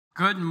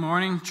Good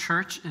morning,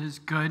 church. It is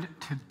good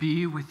to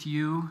be with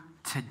you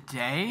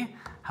today.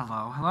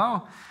 Hello,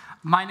 hello.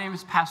 My name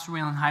is Pastor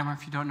Weyland Heimer.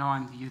 If you don't know,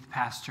 I'm the youth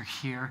pastor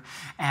here.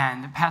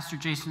 And Pastor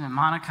Jason and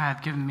Monica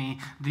have given me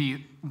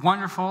the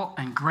wonderful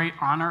and great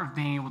honor of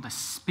being able to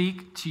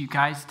speak to you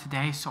guys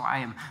today. So I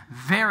am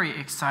very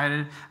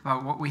excited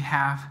about what we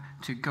have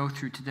to go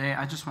through today.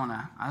 I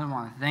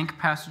want to thank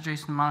Pastor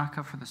Jason and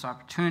Monica for this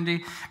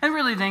opportunity, and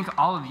really thank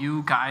all of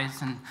you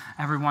guys and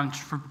everyone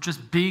for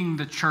just being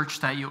the church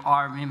that you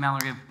are. Me and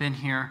Mallory have been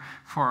here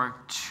for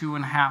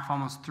 2.5,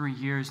 almost 3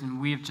 years,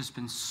 and we have just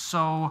been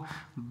so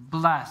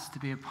blessed to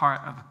be a part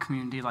of a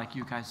community like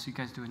you guys. So you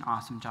guys do an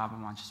awesome job,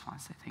 and I just want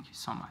to say thank you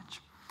so much.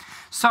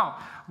 So,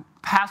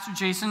 Pastor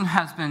Jason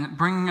has been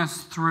bringing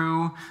us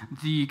through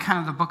the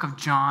book of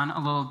John a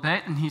little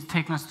bit, and he's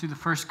taken us through the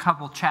first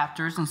couple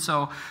chapters. And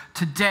so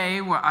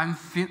today, what I'm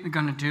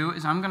going to do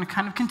is I'm going to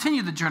kind of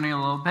continue the journey a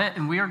little bit,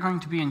 and we are going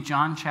to be in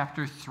John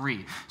chapter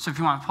 3. So if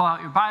you want to pull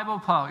out your Bible,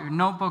 pull out your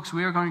notebooks,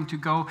 we are going to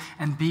go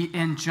and be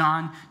in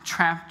John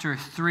chapter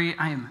 3.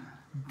 I am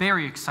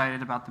very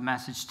excited about the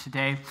message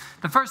today.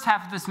 The first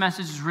half of this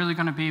message is really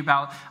going to be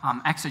about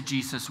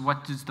exegesis.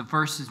 What does the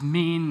verses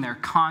mean, their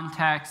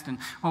context, and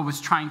what was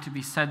trying to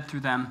be said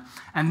through them.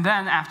 And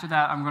then after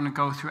that, I'm going to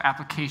go through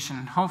application,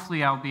 and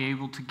hopefully I'll be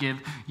able to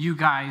give you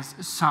guys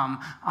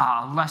some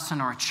lesson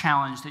or a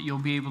challenge that you'll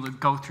be able to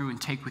go through and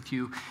take with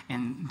you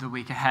in the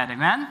week ahead.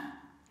 Amen?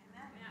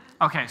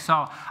 Okay,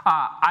 so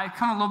I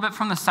come a little bit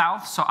from the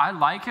South, so I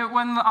like it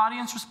when the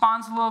audience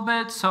responds a little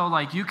bit. So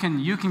like you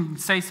can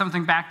say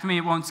something back to me,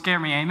 it won't scare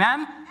me.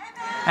 Amen?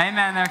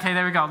 Amen. Okay,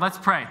 there we go. Let's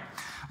pray.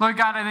 Lord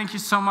God, I thank you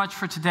so much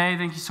for today.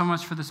 Thank you so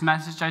much for this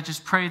message. I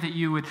just pray that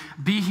you would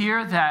be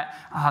here, that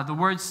the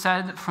words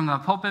said from the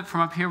pulpit, from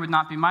up here, would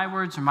not be my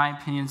words or my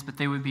opinions, but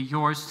they would be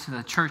yours to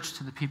the church,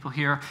 to the people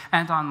here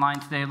and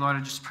online today. Lord, I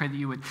just pray that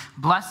you would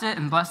bless it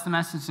and bless the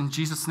message in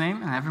Jesus'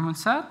 name. And everyone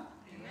said?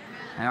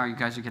 I know you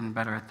guys are getting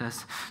better at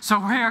this. So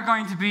we are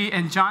going to be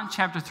in John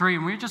chapter 3,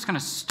 and we're just going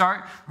to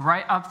start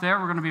right up there.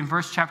 We're going to be in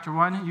verse chapter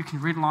 1. You can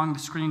read along the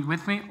screen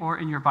with me or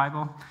in your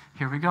Bible.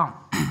 Here we go.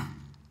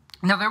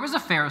 Now there was a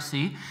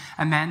Pharisee,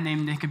 a man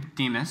named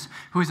Nicodemus,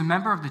 who was a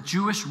member of the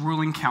Jewish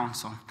ruling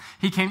council.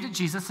 He came to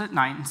Jesus at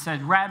night and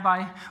said,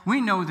 "Rabbi, we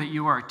know that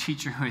you are a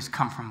teacher who has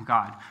come from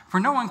God, for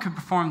no one could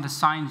perform the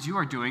signs you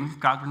are doing if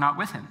God were not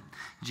with him."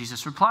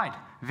 Jesus replied,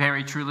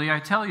 "Very truly I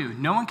tell you,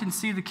 no one can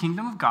see the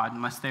kingdom of God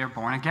unless they are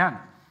born again."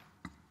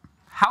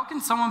 "How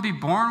can someone be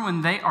born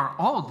when they are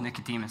old?"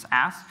 Nicodemus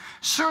asked.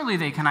 "Surely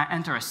they cannot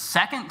enter a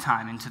second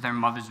time into their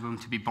mother's womb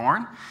to be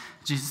born."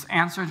 Jesus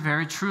answered,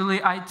 "Very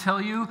truly I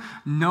tell you,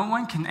 no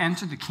one can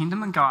enter the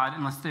kingdom of God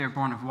unless they are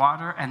born of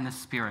water and the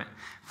Spirit.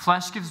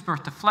 Flesh gives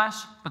birth to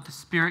flesh, but the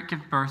Spirit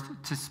gives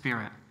birth to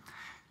spirit.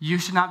 You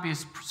should not be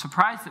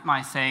surprised at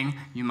my saying,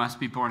 'You must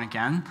be born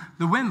again.'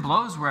 The wind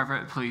blows wherever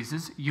it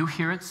pleases. You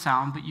hear its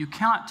sound, but you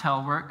cannot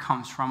tell where it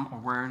comes from or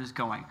where it is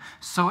going.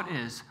 So it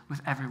is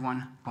with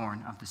everyone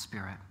born of the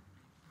Spirit."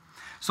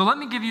 So let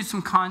me give you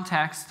some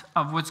context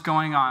of what's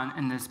going on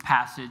in this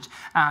passage.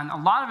 And a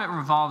lot of it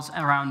revolves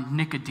around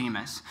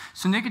Nicodemus.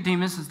 So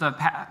Nicodemus, as the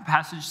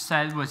passage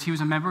said, he was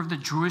a member of the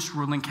Jewish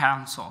ruling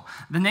council.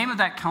 The name of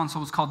that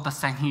council was called the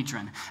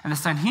Sanhedrin. And the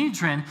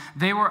Sanhedrin,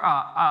 they were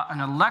an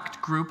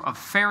elect group of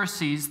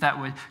Pharisees that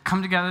would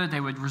come together.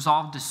 They would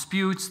resolve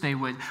disputes. They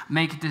would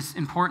make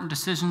important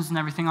decisions and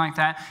everything like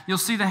that. You'll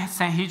see the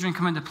Sanhedrin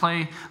come into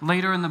play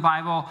later in the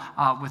Bible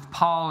with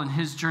Paul and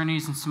his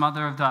journeys, and some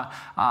other of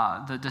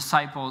the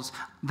disciples.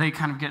 They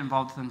kind of get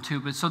involved with them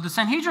too. But so the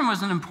Sanhedrin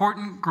was an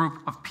important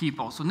group of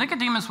people. So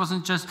Nicodemus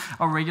wasn't just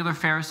a regular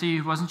Pharisee.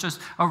 He wasn't just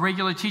a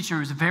regular teacher. He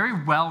was a very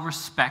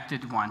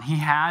well-respected one. He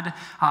had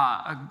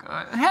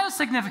a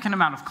significant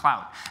amount of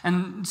clout.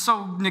 And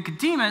so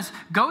Nicodemus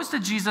goes to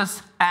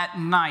Jesus at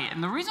night.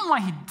 And the reason why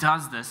he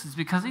does this is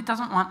because he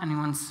doesn't want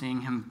anyone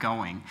seeing him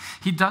going.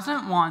 He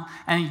doesn't want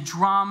any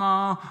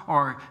drama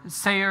or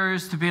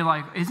sayers to be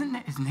like, is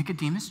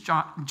Nicodemus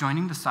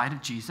joining the side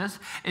of Jesus?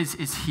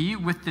 Is he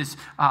with this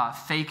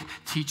fake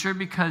teacher?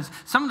 Because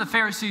some of the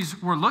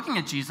Pharisees were looking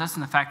at Jesus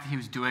and the fact that he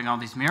was doing all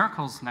these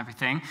miracles and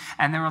everything,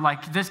 and they were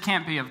like, this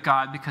can't be of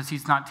God because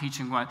he's not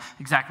teaching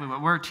exactly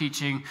what we're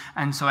teaching,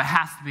 and so it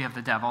has to be of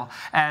the devil.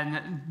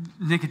 And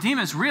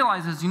Nicodemus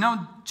realizes,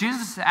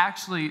 Jesus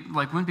actually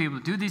wouldn't be able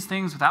to do these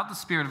things without the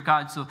Spirit of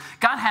God, so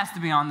God has to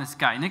be on this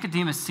guy.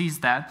 Nicodemus sees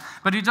that,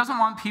 but he doesn't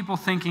want people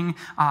thinking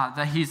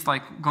that he's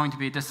going to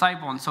be a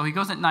disciple, and so he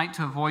goes at night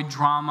to avoid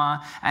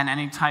drama and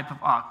any type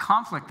of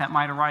conflict that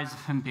might arise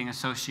of him being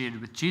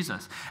associated with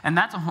Jesus. And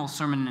that's a whole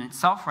sermon in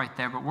itself right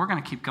there, but we're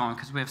going to keep going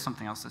because we have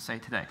something else to say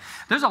today.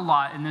 There's a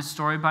lot in this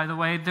story, by the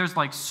way. There's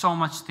so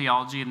much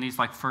theology in these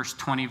first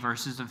 20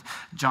 verses of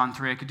John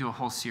 3. I could do a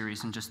whole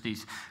series in just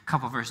these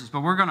couple verses,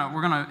 but we're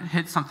gonna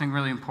hit something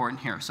really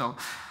important here. So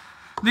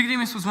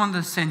Nicodemus was one of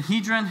the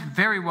Sanhedrin,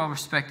 very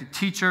well-respected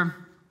teacher.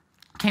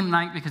 Came at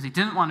night because he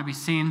didn't want to be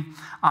seen.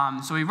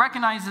 So he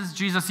recognizes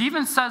Jesus. He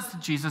even says to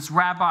Jesus,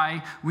 "Rabbi,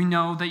 we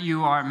know that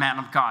you are a man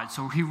of God."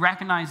 So he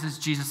recognizes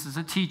Jesus as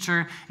a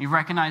teacher. He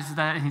recognizes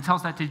that, and he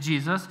tells that to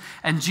Jesus.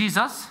 And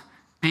Jesus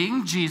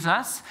being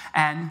Jesus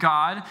and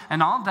God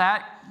and all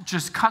that,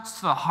 just cuts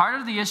to the heart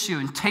of the issue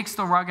and takes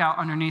the rug out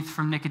underneath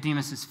from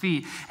Nicodemus'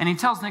 feet. And he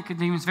tells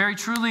Nicodemus, very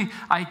truly,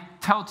 I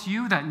tell to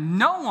you that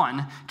no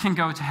one can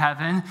go to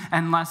heaven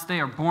unless they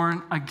are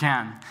born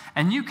again.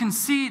 And you can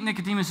see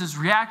Nicodemus'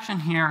 reaction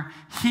here.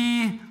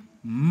 He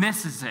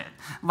misses it,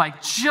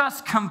 like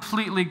just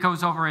completely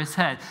goes over his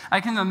head.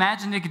 I can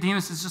imagine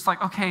Nicodemus is just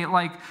like, okay,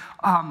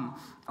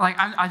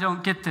 I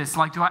don't get this.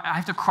 Like, do I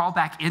have to crawl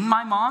back in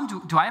my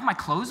mom? Do I have my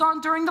clothes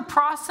on during the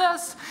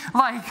process?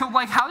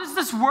 Like how does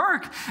this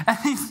work? And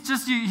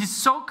he's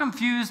so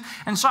confused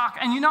and shocked.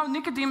 And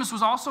Nicodemus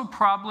was also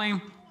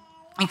probably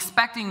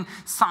expecting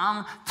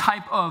some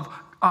type of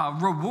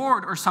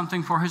reward or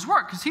something for his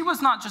work, because he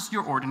was not just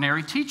your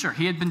ordinary teacher.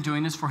 He had been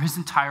doing this for his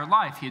entire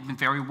life. He had been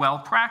very well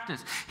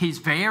practiced. He's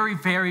very,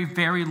 very,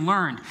 very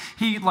learned.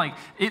 He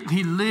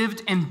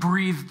lived and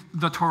breathed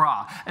the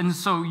Torah. And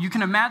so you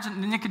can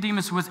imagine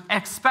Nicodemus was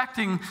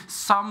expecting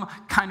some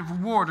kind of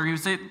reward, or he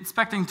was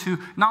expecting to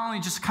not only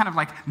just kind of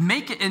like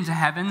make it into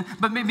heaven,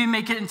 but maybe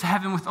make it into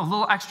heaven with a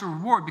little extra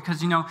reward, because,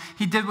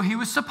 he did what he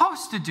was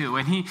supposed to do,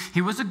 and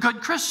he was a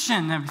good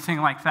Christian and everything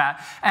like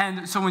that.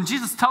 And so when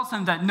Jesus tells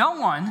him that no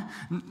one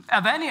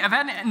of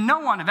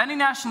any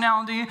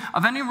nationality,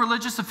 of any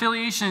religious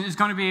affiliation is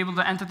going to be able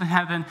to enter the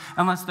heaven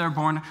unless they're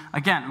born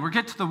again. We'll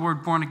get to the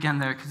word born again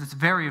there because it's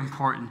very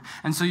important.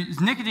 And so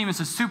Nicodemus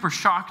is super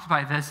shocked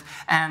by this,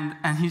 and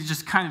he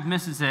just kind of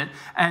misses it.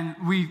 And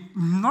we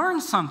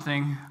learn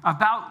something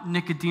about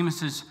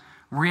Nicodemus's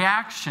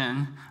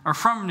reaction, or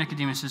from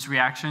Nicodemus's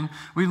reaction,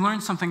 we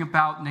learn something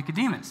about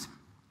Nicodemus.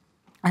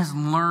 As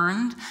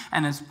learned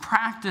and as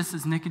practiced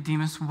as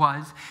Nicodemus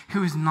was, he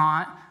was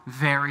not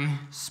very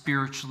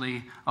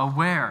spiritually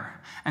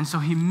aware. And so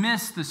he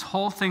missed this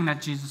whole thing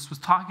that Jesus was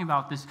talking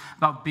about,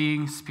 about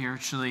being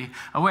spiritually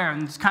aware.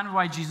 And it's kind of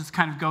why Jesus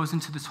kind of goes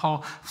into this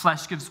whole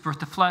flesh gives birth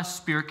to flesh,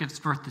 spirit gives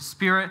birth to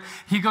spirit.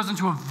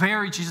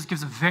 Jesus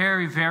gives a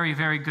very, very,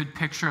 very good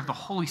picture of the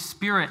Holy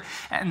Spirit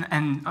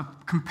and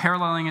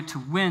paralleling it to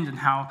wind, and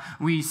how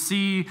we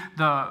see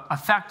the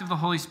effect of the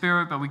Holy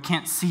Spirit, but we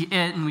can't see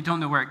it, and we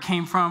don't know where it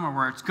came from or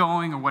where it's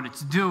going or what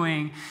it's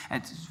doing.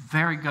 It's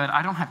very good.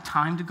 I don't have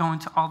time to go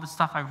into all this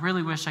stuff. I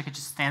really wish I could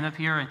just stand up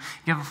here and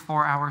give a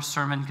 4-hour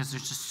sermon, because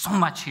there's just so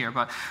much here,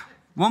 but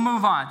we'll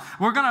move on.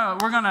 We're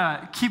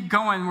gonna keep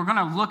going. We're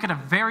gonna look at a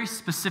very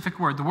specific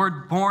word, the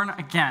word born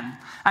again.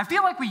 I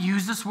feel like we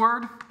use this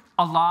word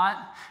a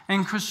lot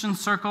in Christian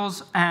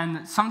circles,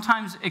 and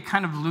sometimes it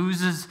kind of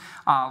loses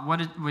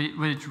what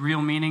its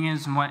real meaning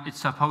is and what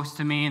it's supposed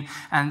to mean.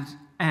 And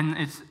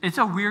it's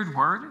a weird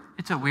word.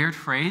 It's a weird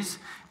phrase.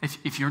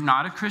 If you're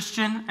not a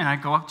Christian and I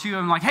go up to you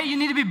and I'm like, hey, you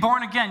need to be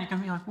born again, you can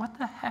be like, what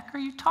the heck are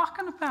you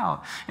talking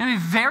about? You're going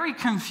to be very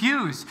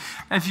confused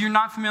if you're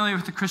not familiar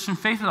with the Christian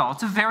faith at all.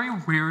 It's a very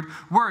weird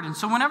word. And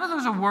so whenever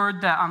there's a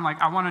word that I'm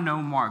like, I want to know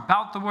more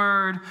about the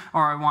word,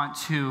 or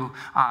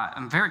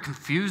I'm very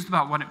confused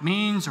about what it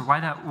means or why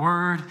that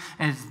word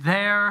is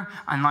there,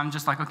 and I'm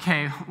just like,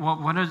 okay, well,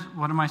 what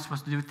am I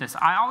supposed to do with this?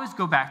 I always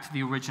go back to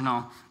the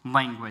original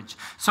language.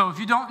 So if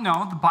you don't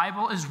know, the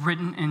Bible is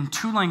written in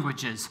 2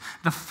 languages.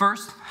 The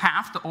first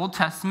half, the Old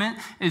Testament,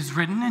 is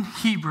written in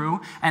Hebrew,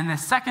 and the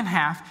second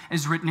half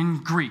is written in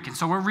Greek. And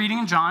so we're reading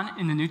in John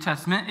in the New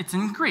Testament, it's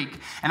in Greek.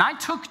 And I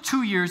took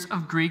 2 years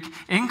of Greek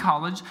in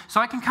college,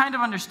 so I can kind of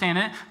understand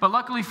it, but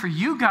luckily for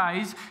you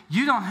guys,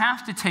 you don't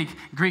have to take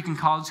Greek in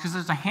college, because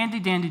there's a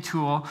handy-dandy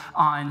tool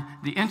on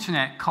the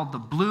internet called the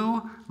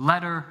Blue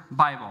Letter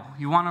Bible.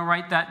 You want to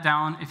write that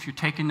down if you're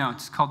taking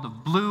notes. It's called the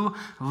Blue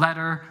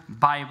Letter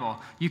Bible.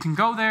 You can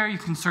go there, you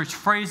can search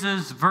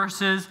phrases,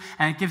 verses,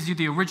 and it gives you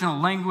the original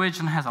language,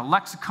 and it has a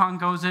lexicon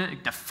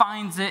it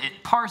defines it,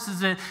 it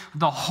parses it.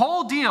 The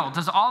whole deal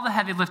does all the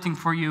heavy lifting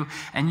for you,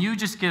 and you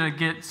just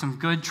get some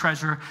good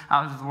treasure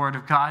out of the Word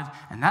of God,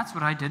 and that's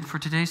what I did for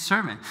today's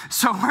sermon.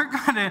 So we're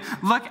going to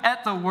look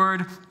at the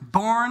word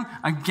born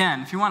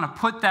again. If you want to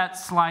put that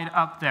slide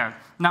up there.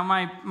 Now,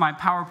 my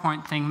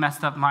PowerPoint thing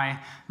messed up my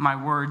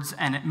words,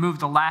 and it moved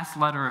the last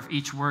letter of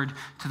each word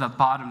to the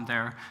bottom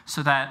there.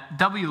 So that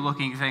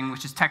W-looking thing,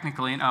 which is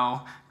technically an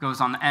O, goes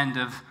on the end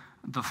of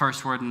the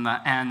first word, and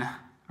the N,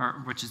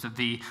 which is the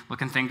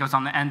V-looking thing, goes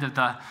on the end of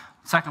the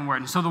second word.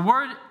 And so the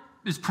word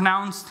is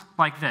pronounced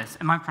like this.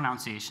 And my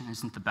pronunciation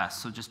isn't the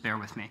best, so just bear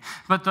with me.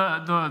 But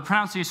the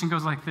pronunciation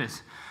goes like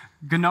this.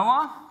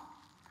 Genoa,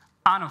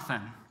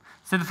 anothen.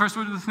 Say the first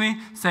word with me.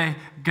 Say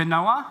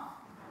Genoa,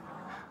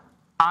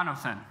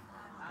 anothen.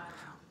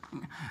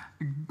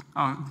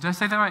 Oh, did I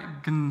say that right?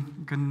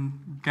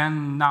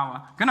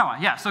 Ganawa.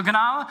 Ganawa, yeah. So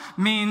Ganawa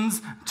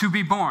means to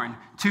be born,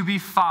 to be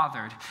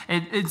fathered.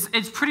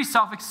 It's pretty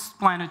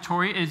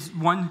self-explanatory. It's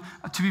one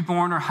to be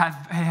born or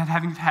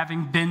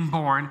having been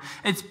born.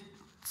 It's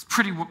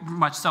pretty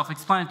much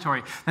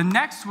self-explanatory. The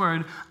next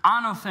word,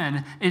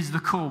 anothen, is the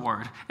cool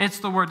word. It's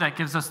the word that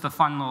gives us the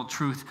fun little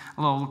truth,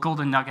 a little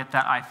golden nugget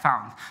that I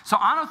found. So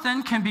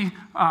anothen can be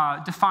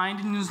defined,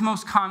 and is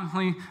most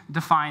commonly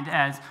defined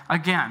as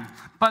again.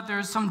 But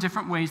there's some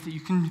different ways that you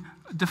can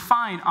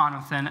define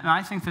anothen, and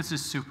I think this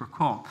is super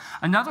cool.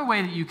 Another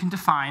way that you can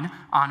define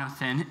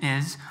anothen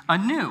is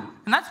anew,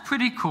 and that's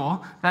pretty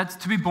cool. That's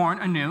to be born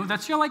anew.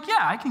 That's, you're like, yeah,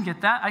 I can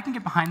get that. I can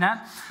get behind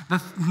that.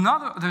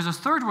 There's a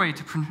third way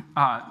to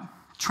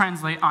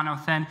translate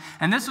anothen,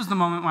 and this was the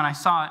moment when I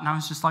saw it, and I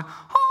was just like,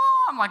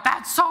 oh, I'm like,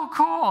 that's so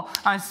cool.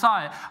 I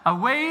saw it. A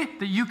way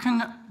that you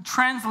can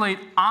translate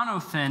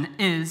anothen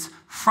is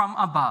from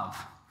above.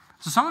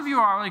 So some of you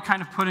are already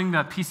kind of putting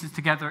the pieces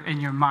together in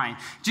your mind.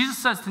 Jesus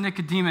says to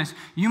Nicodemus,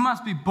 you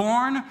must be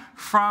born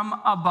from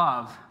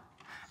above.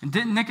 And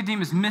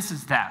Nicodemus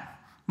misses that.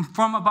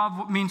 From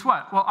above means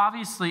what? Well,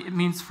 obviously it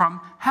means from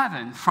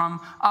heaven,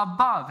 from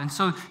above. And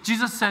so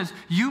Jesus says,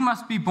 you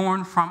must be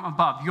born from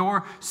above.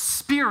 Your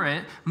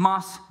spirit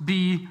must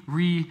be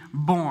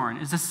reborn,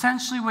 is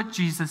essentially what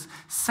Jesus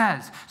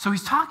says. So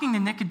he's talking to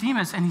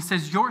Nicodemus and he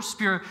says, your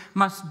spirit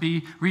must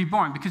be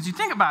reborn. Because you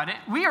think about it,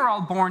 we are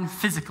all born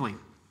physically.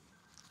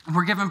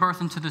 We're given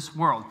birth into this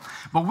world.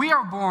 But we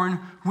are born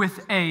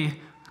with a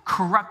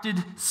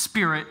corrupted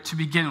spirit to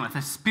begin with,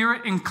 a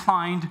spirit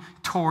inclined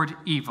toward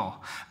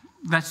evil.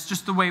 That's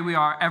just the way we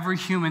are. Every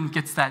human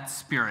gets that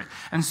spirit.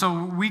 And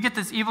so we get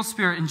this evil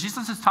spirit, and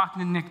Jesus is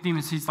talking to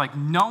Nicodemus. He's like,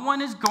 no one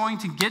is going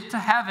to get to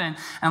heaven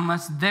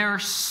unless their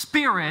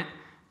spirit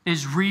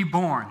is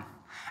reborn.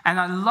 And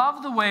I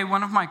love the way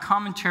one of my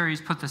commentaries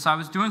put this. I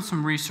was doing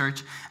some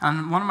research,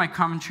 and one of my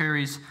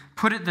commentaries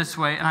put it this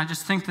way, and I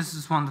just think this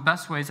is one of the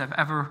best ways I've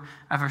ever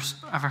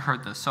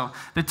heard this. So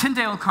the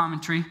Tyndale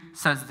commentary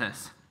says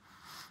this: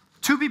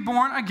 to be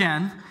born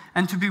again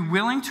and to be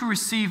willing to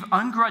receive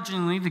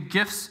ungrudgingly the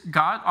gifts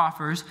God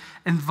offers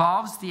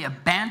involves the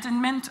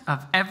abandonment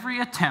of every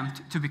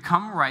attempt to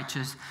become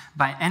righteous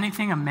by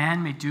anything a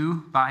man may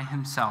do by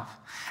himself,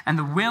 and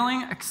the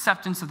willing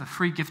acceptance of the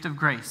free gift of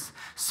grace.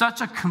 Such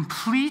a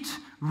complete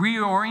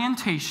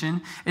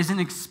reorientation is an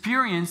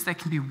experience that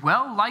can be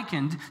well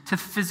likened to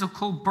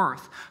physical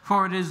birth,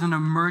 for it is an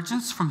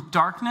emergence from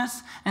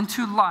darkness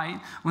into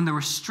light when the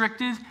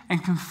restricted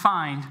and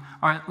confined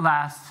are at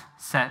last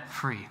set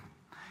free.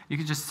 You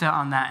could just sit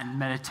on that and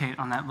meditate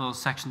on that little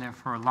section there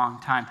for a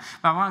long time.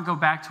 But I want to go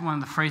back to one of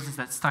the phrases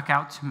that stuck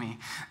out to me.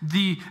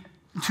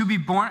 To be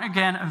born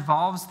again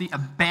involves the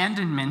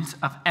abandonment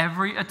of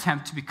every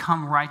attempt to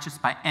become righteous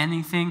by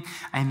anything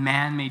a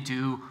man may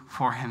do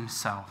for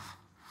himself.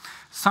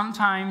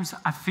 Sometimes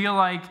I feel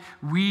like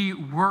we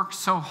work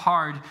so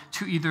hard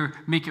to either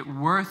make it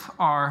worth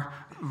our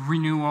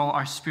renewal,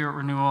 our spirit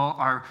renewal,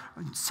 our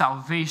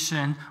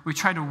salvation. We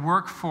try to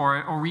work for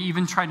it, or we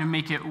even try to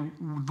make it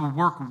the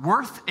work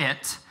worth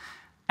it.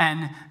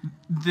 And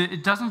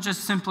it doesn't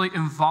just simply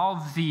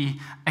involve the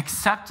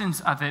acceptance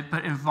of it,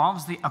 but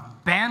involves the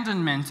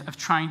abandonment of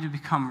trying to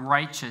become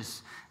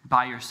righteous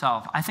by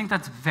yourself. I think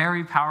that's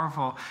very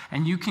powerful,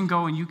 and you can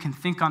go and you can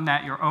think on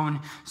that your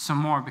own some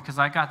more, because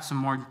I got some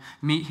more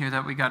meat here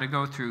that we got to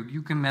go through.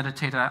 You can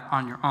meditate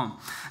on your own.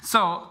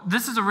 So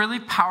this is a really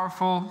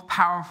powerful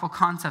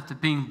concept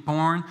of being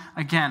born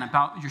again,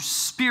 about your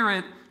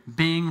spirit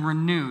being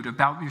renewed,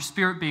 about your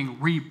spirit being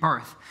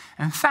rebirthed.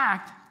 In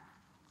fact,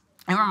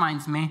 it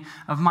reminds me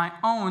of my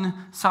own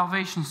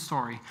salvation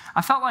story.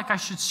 I felt like I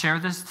should share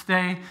this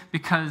today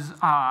because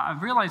I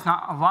realized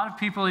not a lot of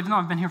people, even though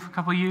I've been here for a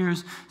couple of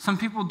years, some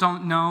people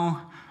don't know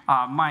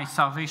my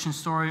salvation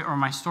story or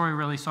my story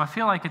really. So I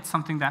feel like it's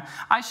something that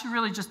I should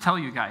really just tell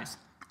you guys.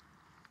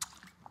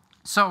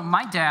 So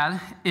my dad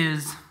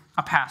is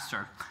a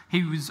pastor.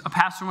 He was a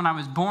pastor when I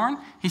was born.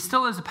 He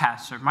still is a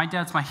pastor. My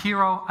dad's my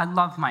hero. I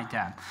love my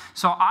dad.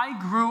 So I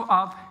grew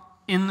up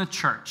in the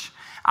church.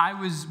 I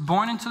was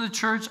born into the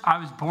church. I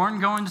was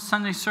born going to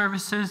Sunday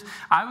services.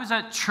 I was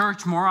at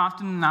church more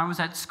often than I was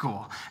at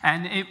school.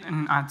 And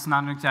it's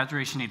not an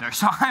exaggeration either.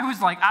 So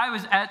I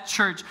was at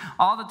church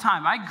all the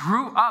time. I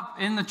grew up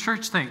in the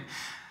church thing.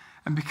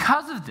 And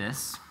because of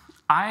this,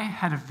 I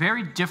had a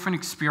very different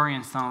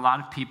experience than a lot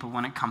of people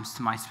when it comes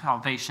to my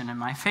salvation and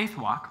my faith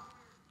walk.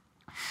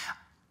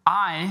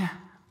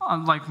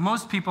 Like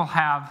most people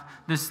have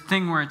this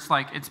thing where it's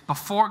like it's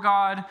before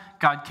God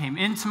came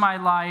into my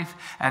life,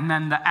 and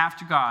then the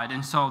after God.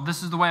 And so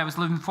this is the way I was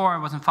living before. I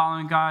wasn't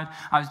following God.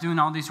 I was doing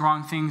all these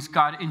wrong things.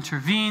 God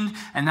intervened,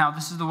 and now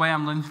this is the way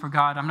I'm living for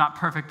God. I'm not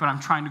perfect, but I'm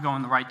trying to go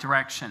in the right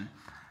direction.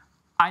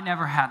 I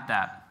never had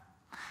that.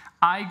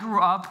 I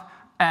grew up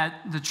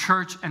at the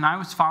church, and I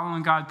was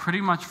following God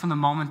pretty much from the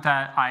moment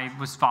that I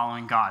was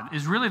following God,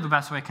 is really the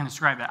best way I can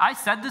describe it. I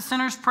said the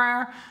sinner's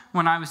prayer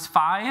when I was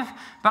 5,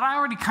 but I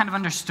already kind of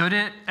understood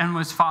it and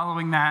was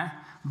following that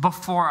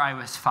before I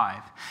was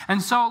 5. And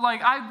so,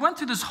 I went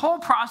through this whole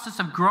process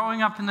of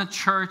growing up in the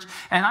church,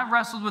 and I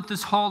wrestled with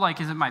this whole,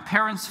 is it my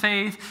parents'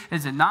 faith?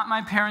 Is it not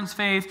my parents'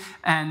 faith?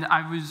 And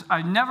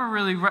I never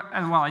really,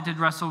 I did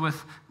wrestle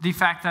with the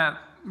fact that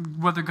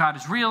whether God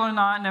is real or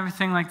not and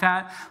everything like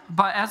that.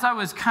 But as I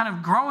was kind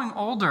of growing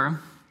older,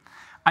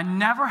 I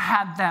never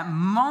had that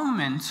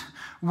moment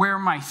where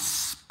my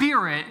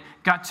spirit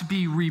got to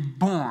be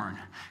reborn,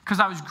 because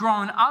I was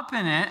growing up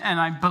in it and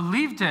I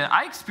believed it.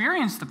 I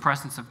experienced the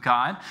presence of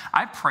God.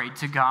 I prayed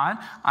to God.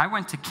 I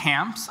went to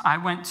camps. I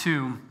went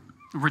to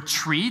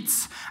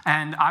retreats,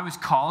 and I was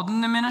called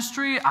in the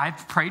ministry. I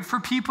prayed for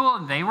people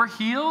and they were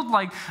healed.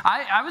 Like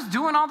I was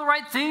doing all the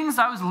right things.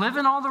 I was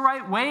living all the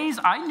right ways.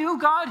 I knew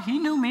God. He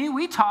knew me.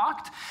 We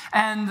talked.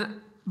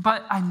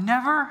 But I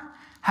never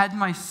had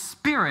my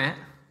spirit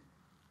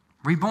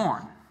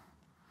reborn.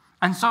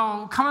 And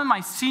so coming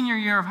my senior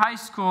year of high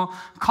school,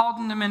 called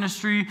into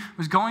ministry,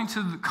 was going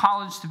to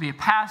college to be a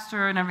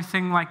pastor and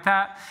everything like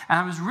that. And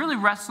I was really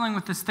wrestling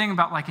with this thing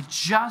about like it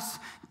just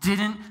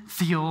didn't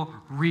feel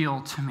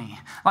real to me.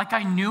 Like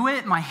I knew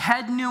it, my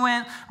head knew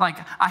it, like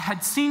I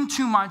had seen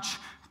too much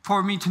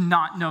for me to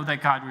not know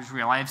that God was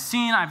real.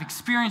 I've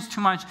experienced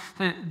too much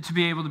to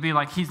be able to be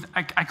like,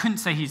 I couldn't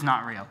say he's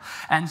not real.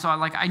 And so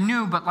I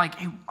knew, but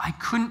I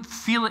couldn't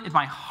feel it in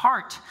my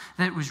heart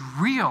that it was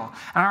real.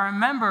 And I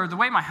remember the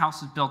way my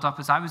house was built up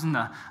is I was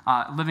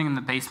living in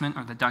the basement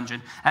or the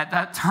dungeon at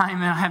that time,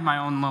 and I had my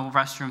own little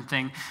restroom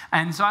thing.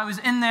 And so I was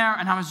in there,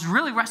 and I was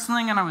really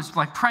wrestling, and I was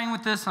like praying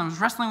with this, and I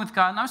was wrestling with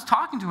God, and I was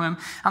talking to him.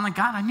 I'm like,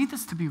 God, I need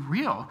this to be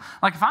real.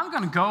 Like if I'm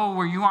going to go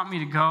where you want me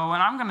to go,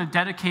 and I'm going to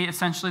dedicate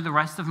essentially the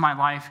rest of my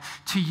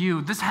life to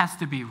you, this has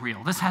to be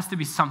real. This has to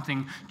be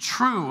something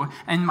true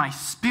in my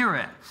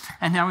spirit.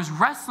 And I was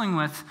wrestling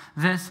with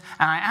this,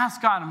 and I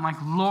asked God, I'm like,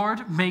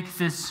 Lord, make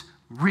this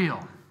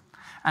real.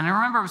 And I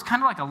remember it was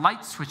kind of like a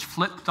light switch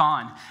flipped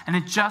on, and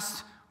it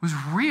just was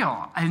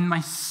real. And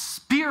my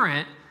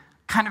spirit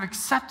kind of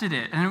accepted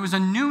it. And it was a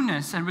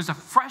newness, and it was a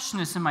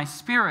freshness in my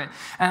spirit.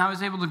 And I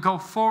was able to go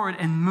forward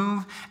and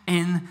move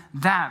in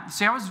that.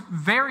 See, I was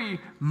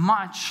very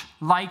much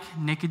like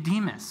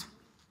Nicodemus.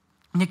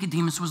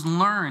 Nicodemus was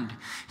learned.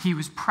 He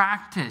was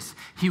practiced.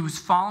 He was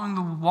following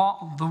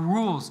the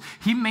rules.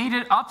 He made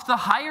it up the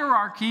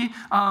hierarchy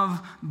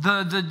of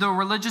the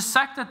religious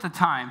sect at the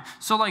time.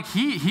 So like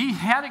he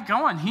had it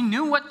going. He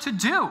knew what to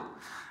do.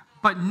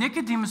 But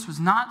Nicodemus was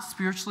not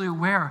spiritually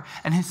aware,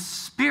 and his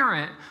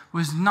spirit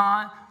was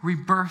not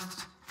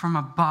rebirthed from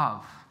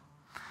above.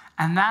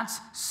 And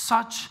that's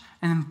such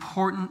an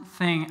important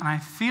thing. And I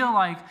feel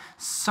like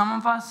some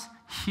of us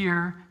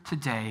here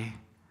today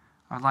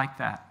are like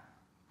that.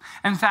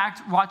 In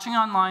fact, watching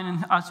online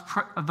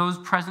and those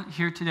present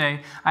here today,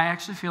 I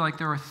actually feel like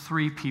there are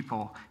three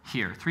people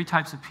here, three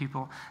types of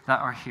people that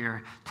are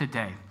here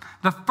today.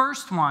 The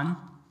first one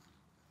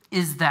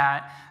is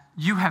that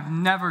you have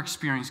never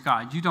experienced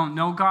God. You don't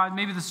know God.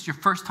 Maybe this is your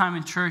first time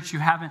in church. You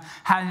haven't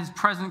had his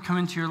presence come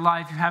into your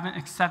life. You haven't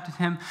accepted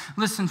him.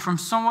 Listen, from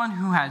someone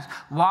who has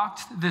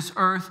walked this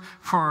earth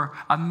for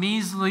a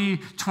measly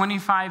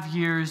 25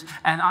 years,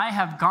 and I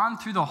have gone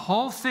through the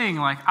whole thing,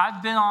 like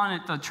I've been on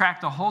the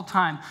track the whole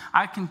time,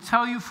 I can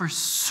tell you for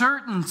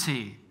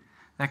certainty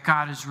that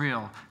God is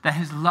real, that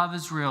his love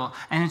is real,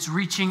 and it's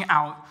reaching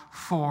out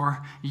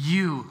for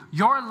you.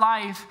 Your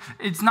life,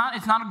 it's not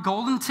a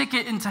golden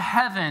ticket into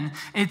heaven.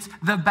 It's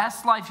the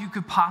best life you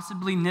could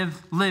possibly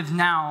live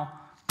now,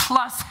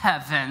 plus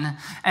heaven.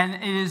 And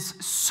it is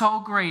so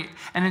great,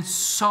 and it's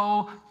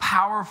so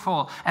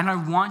powerful. And I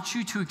want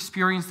you to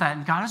experience that.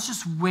 And God is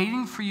just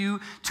waiting for you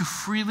to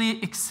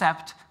freely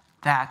accept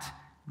that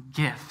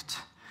gift.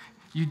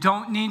 You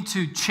don't need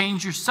to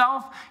change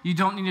yourself. You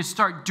don't need to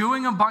start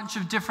doing a bunch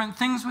of different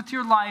things with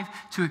your life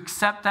to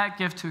accept that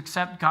gift, to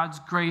accept God's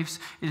grace.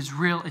 It is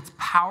real. It's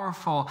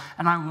powerful.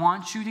 And I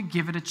want you to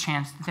give it a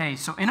chance today.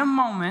 So in a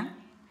moment,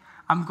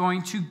 I'm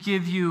going to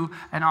give you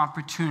an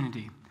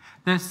opportunity.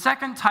 The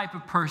second type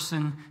of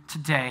person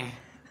today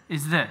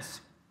is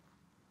this.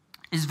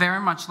 Is very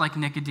much like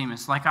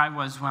Nicodemus, like I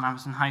was when I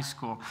was in high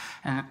school.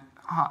 And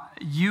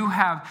you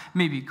have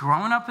maybe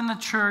grown up in the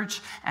church,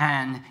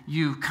 and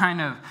you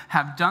kind of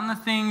have done the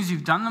things,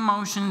 you've done the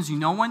motions, you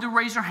know when to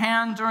raise your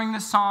hand during the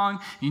song,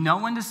 you know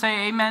when to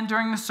say amen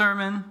during the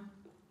sermon.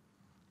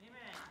 Amen.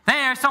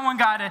 There, someone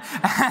got it.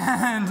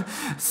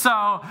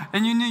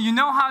 And you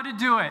know how to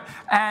do it.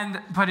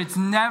 But it's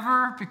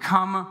never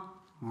become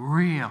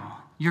real.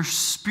 Your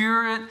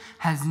spirit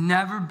has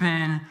never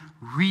been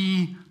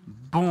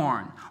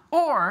reborn.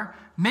 Or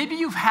maybe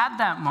you've had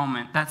that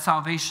moment, that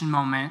salvation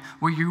moment,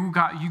 where you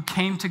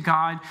came to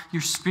God,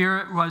 your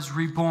spirit was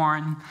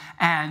reborn,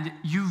 and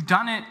you've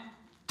done it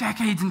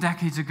decades and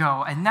decades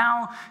ago. And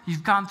now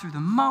you've gone through the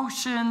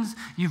motions,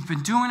 you've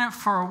been doing it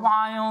for a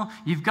while,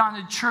 you've gone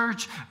to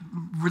church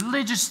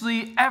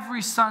religiously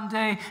every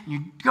Sunday, and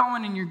you're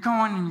going and you're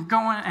going and you're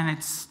going, and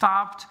it's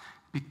stopped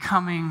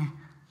becoming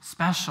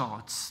special.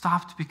 It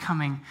stopped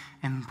becoming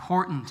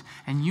important.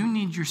 And you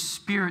need your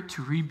spirit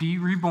to be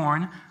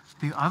reborn.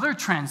 The other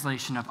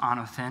translation of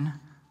anothen,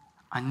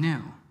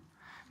 anew.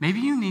 Maybe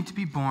you need to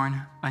be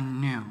born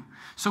anew.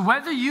 So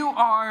whether you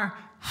are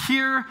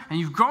here and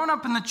you've grown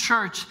up in the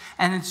church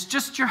and it's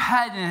just your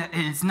head and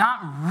it's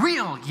not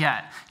real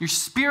yet, your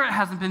spirit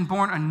hasn't been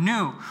born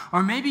anew,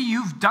 or maybe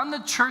you've done the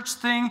church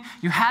thing,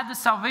 you had the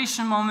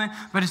salvation moment,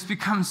 but it's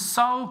become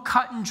so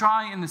cut and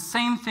dry and the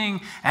same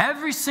thing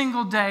every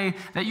single day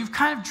that you've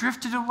kind of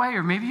drifted away,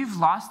 or maybe you've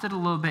lost it a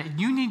little bit.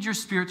 You need your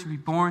spirit to be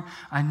born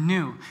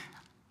anew.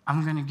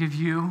 I'm going to give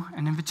you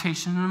an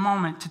invitation in a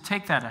moment to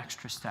take that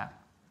extra step.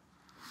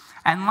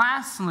 And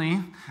lastly,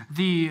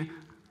 the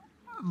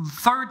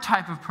third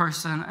type of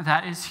person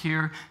that is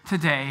here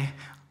today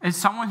is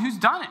someone who's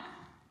done it.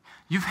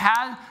 You've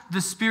had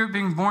the Spirit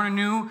being born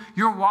anew.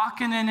 You're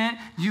walking in it.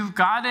 You've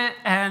got it,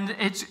 and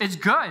it's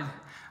good.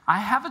 I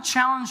have a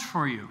challenge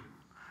for you,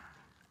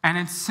 and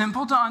it's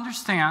simple to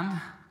understand,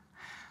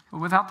 but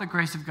without the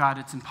grace of God,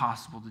 it's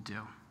impossible to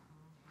do.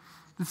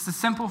 It's the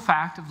simple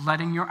fact of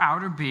letting your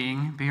outer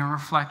being be a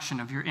reflection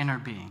of your inner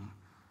being.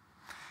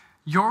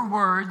 Your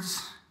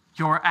words,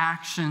 your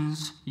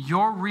actions,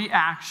 your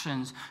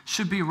reactions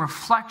should be a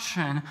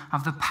reflection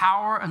of the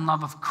power and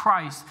love of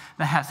Christ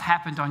that has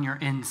happened on your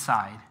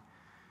inside.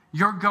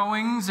 Your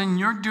goings and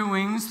your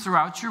doings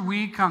throughout your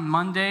week on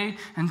Monday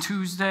and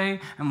Tuesday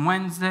and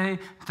Wednesday,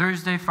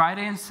 Thursday,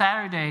 Friday, and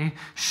Saturday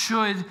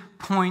should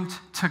point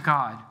to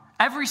God.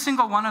 Every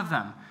single one of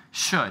them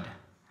should.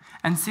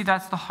 And see,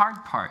 that's the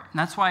hard part. And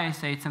that's why I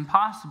say it's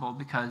impossible,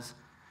 because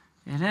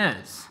it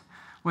is.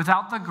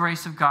 Without the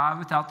grace of God,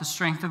 without the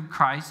strength of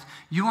Christ,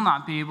 you will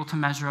not be able to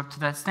measure up to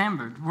that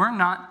standard. We're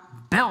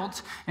not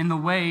built in the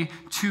way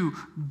to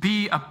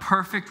be a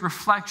perfect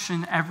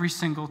reflection every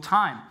single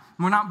time.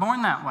 We're not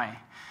born that way.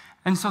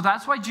 And so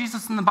that's why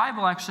Jesus in the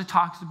Bible actually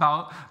talks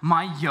about,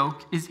 my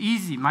yoke is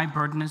easy, my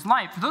burden is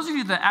light. For those of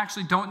you that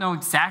actually don't know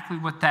exactly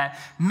what that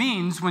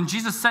means, when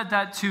Jesus said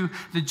that to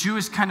the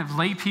Jewish kind of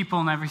lay people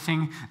and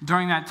everything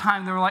during that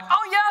time, they were like,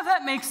 oh yeah,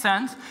 that makes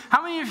sense.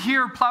 How many of you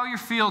here plow your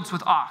fields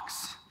with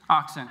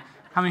oxen?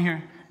 How many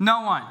here?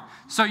 No one.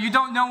 So you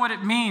don't know what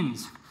it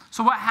means.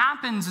 So what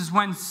happens is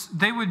when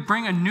they would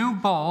bring a new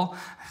bull,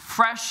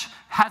 fresh,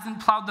 hasn't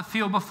plowed the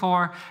field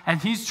before,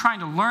 and he's trying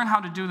to learn how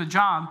to do the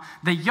job,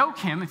 they yoke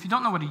him. If you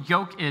don't know what a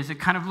yoke is, it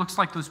kind of looks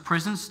like those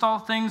prison stall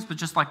things, but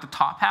just like the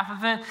top half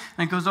of it,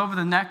 and it goes over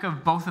the neck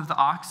of both of the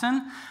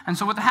oxen. And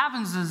so what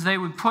happens is they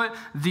would put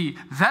the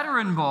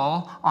veteran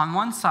bull on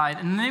one side,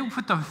 and they would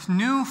put the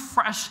new,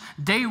 fresh,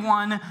 day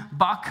one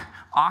buck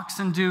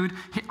oxen dude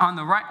on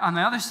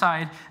the other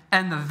side,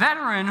 and the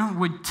veteran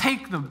would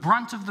take the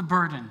brunt of the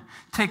burden,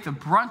 take the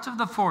brunt of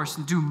the force,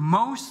 and do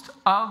most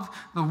of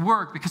the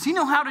work, because he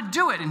knew how to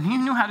do it, and he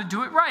knew how to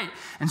do it right.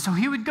 And so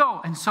he would go.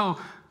 And so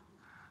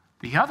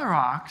the other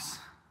ox,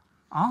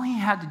 all he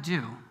had to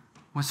do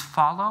was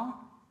follow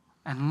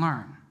and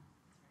learn.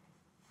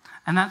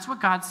 And that's what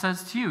God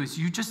says to you, is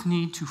you just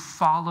need to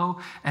follow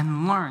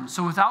and learn.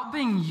 So without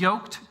being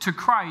yoked to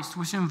Christ,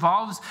 which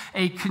involves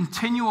a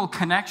continual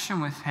connection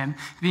with him,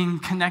 being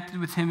connected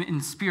with him in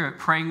spirit,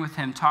 praying with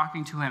him,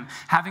 talking to him,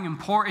 having him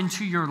pour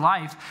into your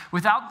life,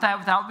 without that,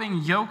 without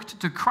being yoked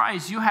to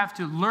Christ, you have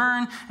to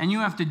learn and you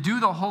have to do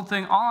the whole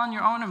thing all on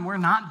your own, and we're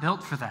not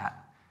built for that.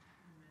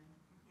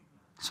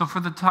 So for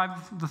the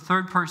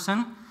third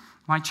person,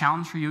 my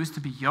challenge for you is to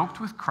be yoked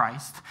with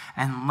Christ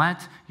and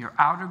let your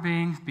outer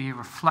being be a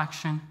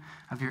reflection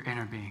of your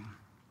inner being.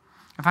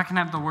 If I can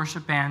have the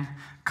worship band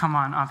come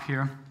on up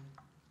here.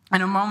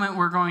 In a moment,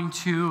 we're going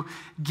to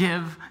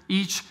give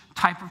each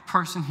type of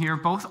person here,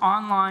 both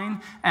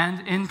online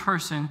and in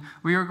person,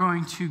 we are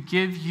going to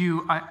give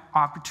you an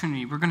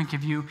opportunity. We're going to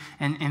give you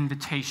an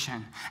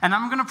invitation. And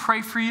I'm going to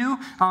pray for you.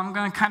 I'm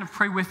going to kind of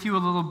pray with you a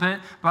little bit,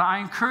 but I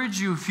encourage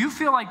you, if you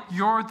feel like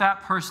you're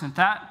that person, if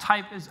that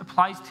type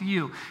applies to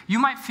you, you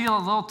might feel a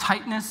little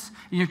tightness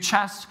in your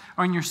chest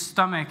or in your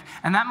stomach,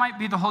 and that might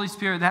be the Holy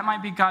Spirit. That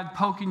might be God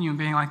poking you and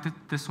being like,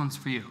 this one's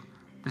for you.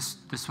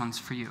 This one's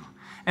for you.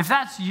 If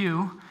that's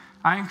you,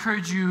 I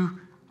encourage you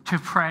to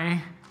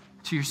pray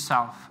to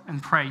yourself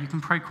and pray. You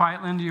can pray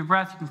quietly under your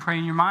breath. You can pray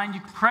in your mind.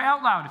 You can pray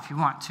out loud if you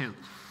want to.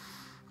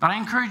 But I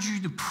encourage you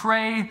to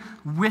pray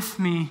with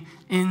me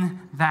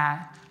in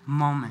that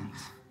moment.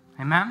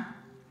 Amen?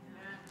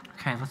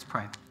 Okay, let's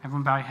pray.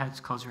 Everyone bow your heads,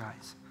 close your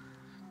eyes.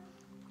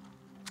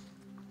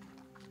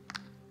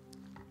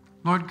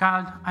 Lord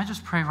God, I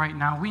just pray right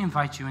now, we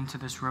invite you into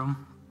this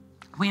room.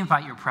 We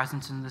invite your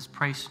presence in this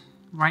place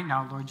right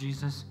now, Lord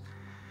Jesus.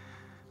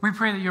 We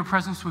pray that your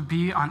presence would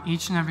be on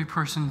each and every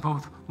person,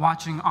 both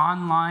watching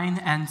online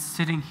and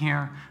sitting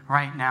here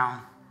right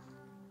now.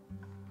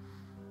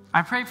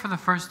 I pray for the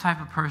first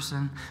type of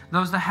person,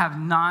 those that have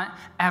not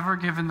ever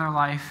given their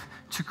life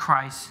to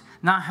Christ,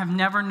 have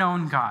never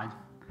known God.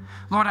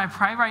 Lord, I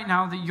pray right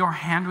now that your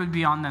hand would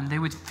be on them. They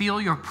would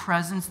feel your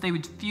presence. They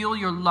would feel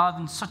your love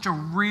in such a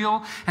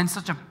real and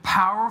such a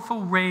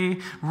powerful way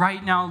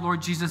right now,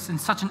 Lord Jesus, in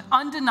such an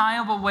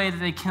undeniable way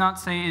that they cannot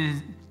say it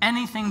is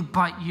anything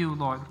but you,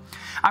 Lord.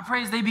 I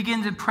pray as they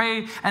begin to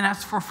pray and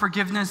ask for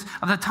forgiveness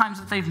of the times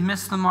that they've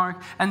missed the mark,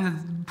 and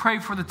to pray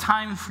for the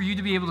time for you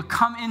to be able to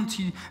come in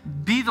to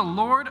be the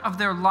Lord of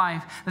their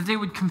life, that they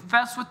would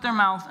confess with their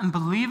mouth and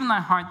believe in their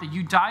heart that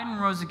you died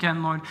and rose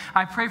again, Lord.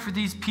 I pray for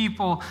these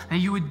people that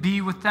you would be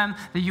with them,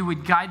 that you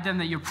would guide them,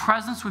 that your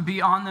presence would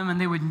be on them,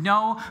 and they would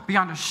know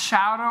beyond a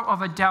shadow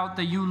of a doubt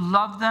that you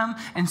love them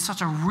in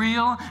such a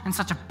real and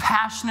such a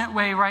passionate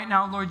way right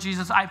now, Lord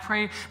Jesus. I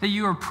pray that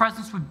your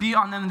presence would be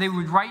on them, and they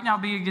would right now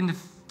begin to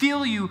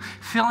feel you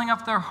filling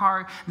up their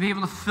heart, and be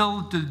able to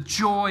feel the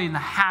joy and the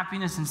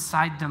happiness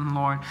inside them,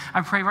 Lord. I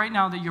pray right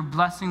now that your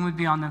blessing would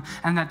be on them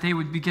and that they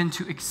would begin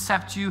to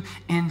accept you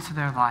into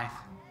their life.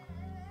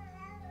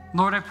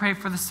 Lord, I pray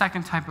for the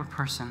second type of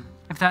person.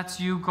 If that's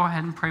you, go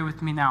ahead and pray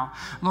with me now.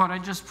 Lord, I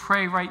just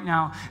pray right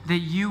now that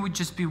you would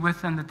just be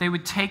with them, that they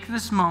would take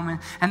this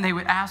moment and they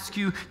would ask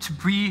you to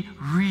be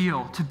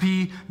real, to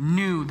be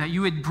new, that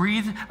you would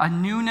breathe a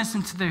newness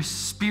into their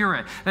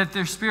spirit, that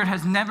their spirit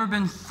has never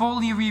been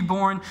fully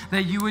reborn,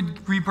 that you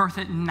would rebirth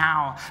it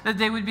now, that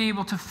they would be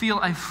able to feel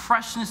a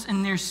freshness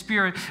in their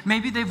spirit.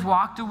 Maybe they've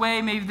walked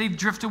away, maybe they've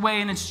drifted away,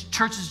 and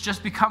church has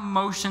just become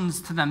motions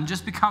to them,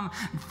 just become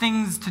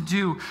things to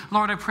do.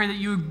 Lord, I pray that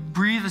you would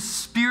breathe a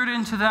spirit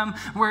into them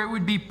where it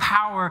would be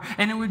power,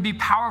 and it would be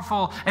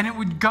powerful, and it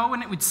would go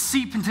and it would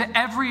seep into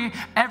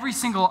every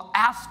single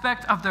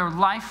aspect of their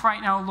life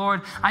right now,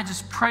 Lord. I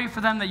just pray for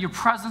them that your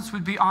presence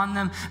would be on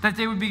them, that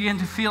they would begin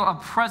to feel a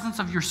presence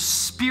of your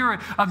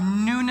spirit, of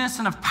newness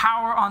and of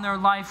power on their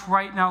life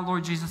right now,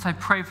 Lord Jesus. I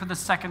pray for the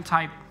second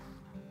type.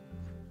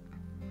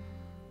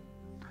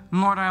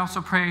 And Lord, I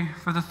also pray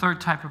for the third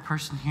type of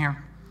person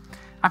here.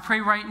 I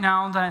pray right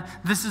now that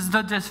this is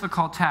the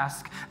difficult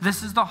task.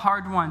 This is the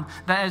hard one.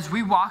 That as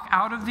we walk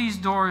out of these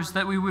doors,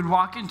 that we would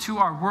walk into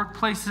our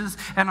workplaces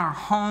and our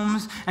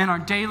homes and our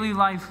daily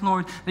life,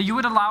 Lord, that you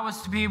would allow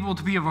us to be able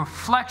to be a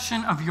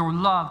reflection of your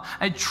love,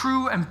 a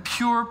true and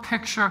pure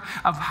picture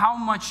of how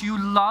much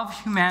you love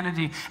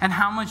humanity and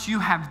how much you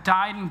have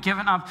died and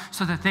given up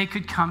so that they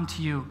could come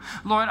to you.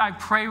 Lord, I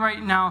pray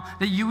right now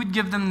that you would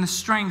give them the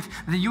strength,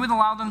 that you would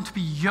allow them to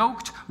be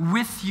yoked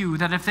with you,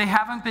 that if they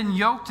haven't been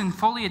yoked and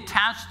fully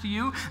attached to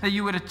you, that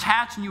you would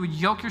attach and you would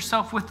yoke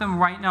yourself with them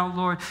right now,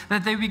 Lord,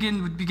 that they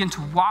would begin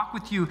to walk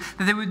with you,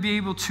 that they would be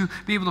able to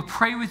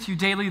pray with you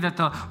daily, that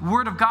the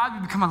word of God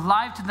would become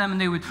alive to them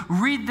and they would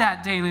read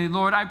that daily,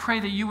 Lord. I pray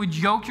that you would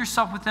yoke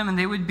yourself with them and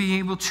they would be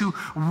able to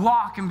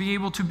walk and be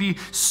able to be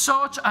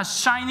such a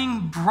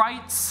shining,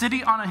 bright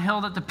city on a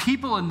hill that the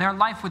people in their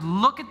life would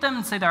look at them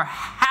and say, there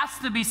has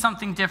to be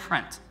something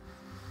different.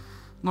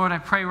 Lord, I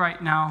pray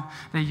right now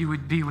that you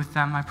would be with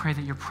them. I pray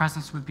that your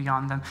presence would be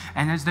on them.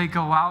 And as they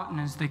go out and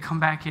as they come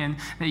back in,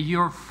 that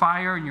your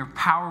fire and your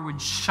power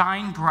would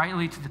shine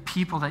brightly to the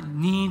people that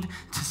need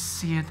to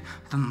see it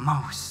the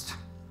most.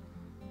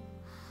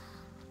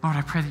 Lord,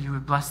 I pray that you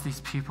would bless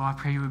these people. I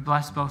pray you would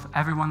bless both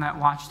everyone that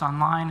watched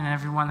online and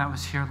everyone that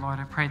was here, Lord.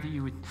 I pray that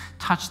you would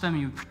touch them,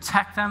 you would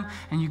protect them,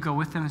 and you go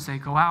with them as they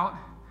go out,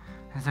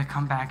 as they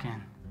come back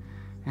in.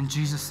 In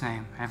Jesus'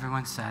 name,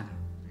 everyone said,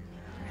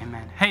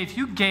 amen. Hey, if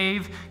you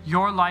gave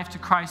your life to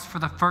Christ for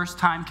the first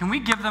time, can we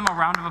give them a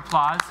round of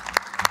applause?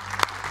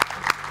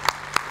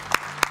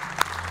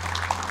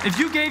 If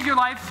you gave your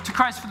life to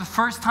Christ for the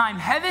first time,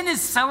 heaven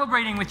is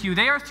celebrating with you.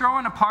 They are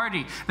throwing a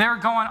party. They are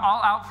going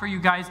all out for you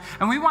guys,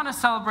 and we want to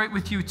celebrate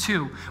with you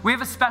too. We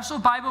have a special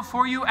Bible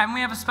for you, and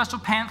we have a special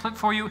pamphlet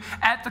for you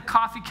at the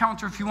coffee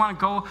counter. If you want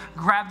to go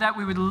grab that,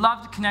 we would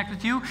love to connect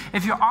with you.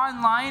 If you're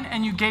online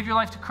and you gave your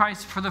life to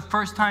Christ for the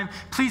first time,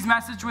 please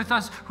message with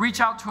us, reach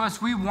out to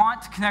us. We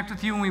want to connect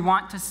with you, and we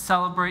want to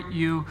celebrate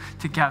you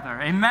together.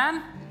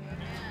 Amen?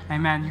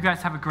 Amen. You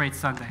guys have a great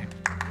Sunday.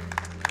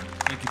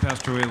 Thank you,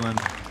 Pastor Weyland.